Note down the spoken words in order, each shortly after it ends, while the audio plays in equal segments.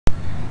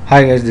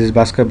Hi guys, this is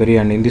Bhaskar Berry,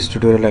 and in this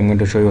tutorial I'm going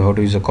to show you how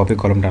to use a copy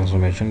column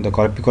transformation. The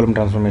copy column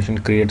transformation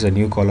creates a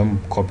new column,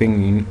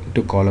 copying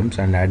into columns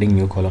and adding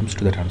new columns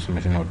to the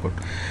transformation output.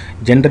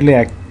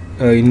 Generally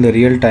in the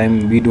real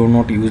time we do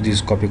not use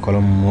this copy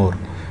column more,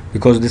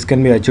 because this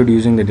can be achieved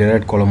using the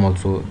derived column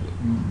also,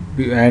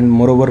 and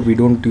moreover we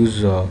don't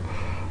use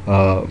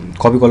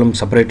copy column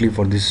separately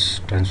for these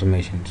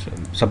transformations,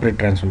 separate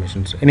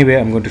transformations. Anyway,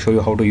 I'm going to show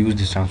you how to use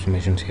these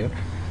transformations here.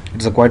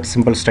 It's a quite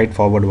simple,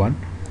 straightforward one.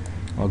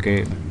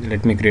 Okay,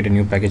 let me create a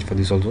new package for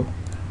this also.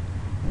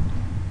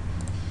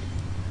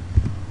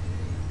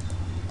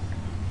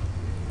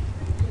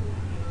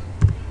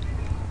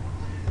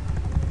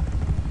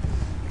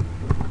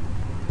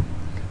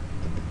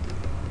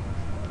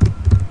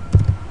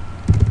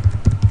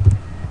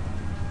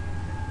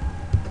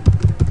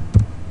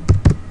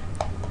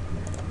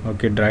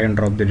 Okay, drag and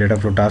drop the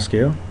dataflow task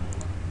here.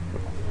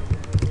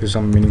 Use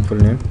some meaningful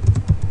name.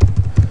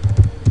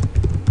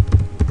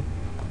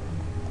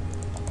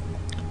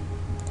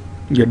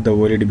 Get the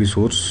OLEDB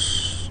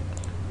source.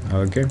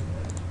 Okay,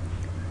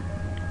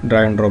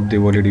 drag and drop the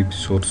OLEDB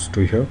source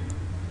to here.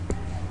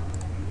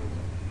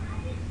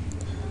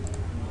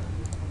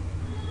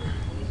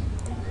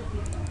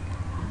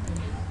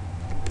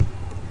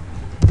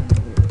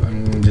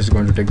 I'm just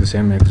going to take the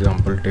same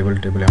example, table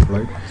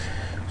employee,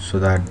 so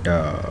that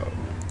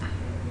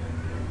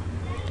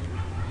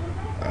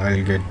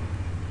I'll get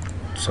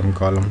some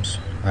columns.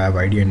 I have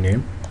ID and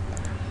name.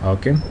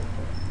 Okay,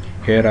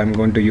 here I'm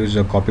going to use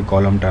the copy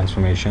column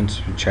transformations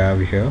which I have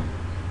here.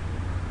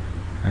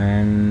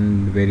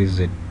 And where is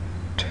it?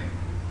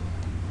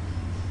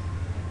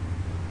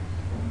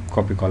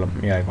 Copy column.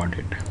 Yeah, I got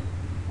it.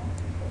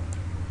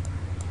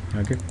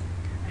 Okay,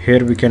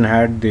 here we can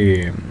add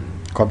the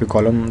copy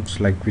columns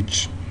like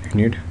which you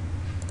need.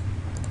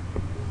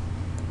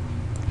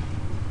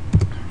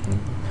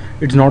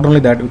 It's not only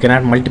that, we can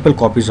add multiple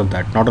copies of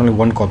that, not only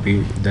one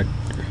copy. That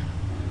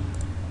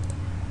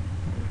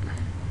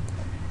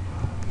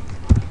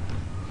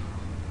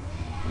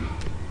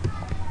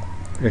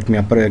let me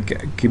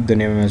keep the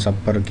name as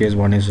uppercase,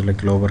 one is like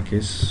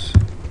lowercase.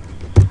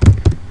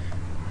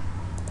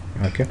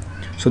 Okay,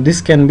 so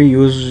this can be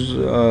used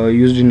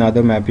in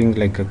other mapping,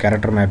 like a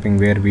character mapping,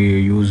 where we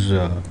use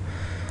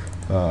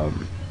where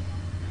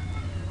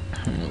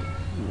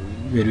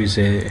we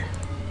say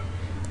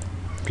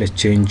let's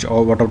change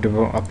or whatever type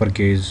of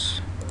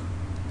uppercase.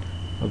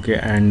 Okay,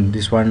 and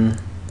this one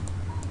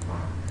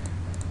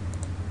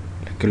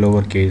like a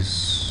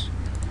lowercase.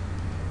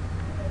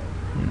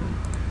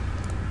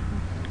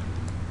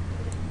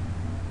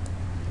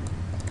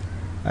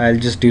 I'll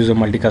just use a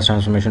multicast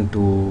transformation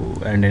to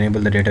and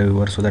enable the data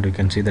viewer, so that we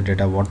can see the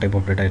data, what type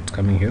of data it's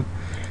coming here.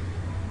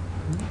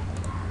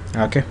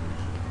 Okay,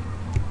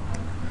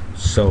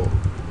 so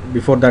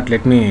before that,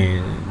 let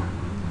me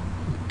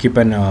keep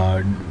an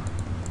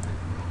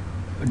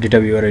data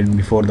viewer in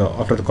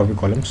after the copy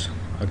columns.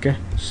 Okay,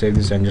 save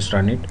this and just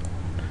run it.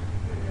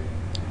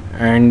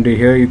 And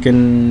here you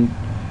can,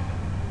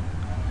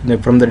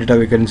 from the data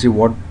we can see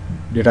what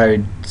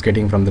data it's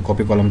getting from the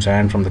copy columns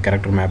and from the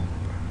character map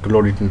to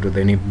load it into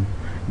any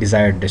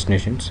desired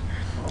destinations.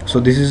 So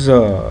this is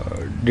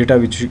data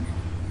which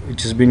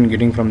has been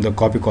getting from the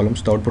copy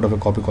columns, the output of the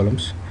copy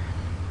columns.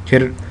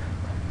 Here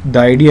the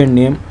ID and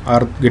name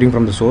are getting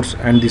from the source,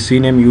 and the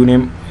CNAME,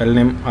 UNAME,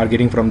 LNAME are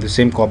getting from the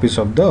same copies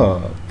of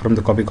from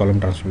the copy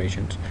column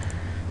transformations.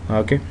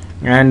 Okay,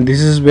 and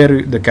this is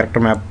where the character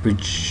map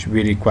which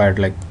we required,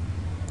 like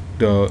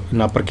the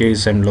in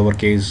uppercase and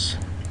lowercase.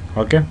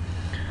 Okay,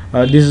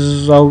 this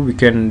is how we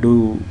can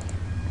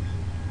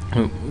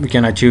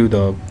achieve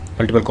the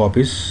multiple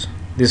copies.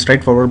 This is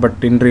straightforward,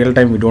 but in real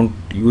time we don't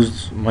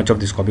use much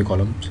of these copy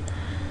columns.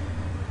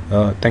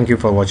 Thank you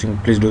for watching.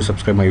 Please do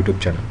subscribe my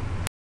YouTube channel.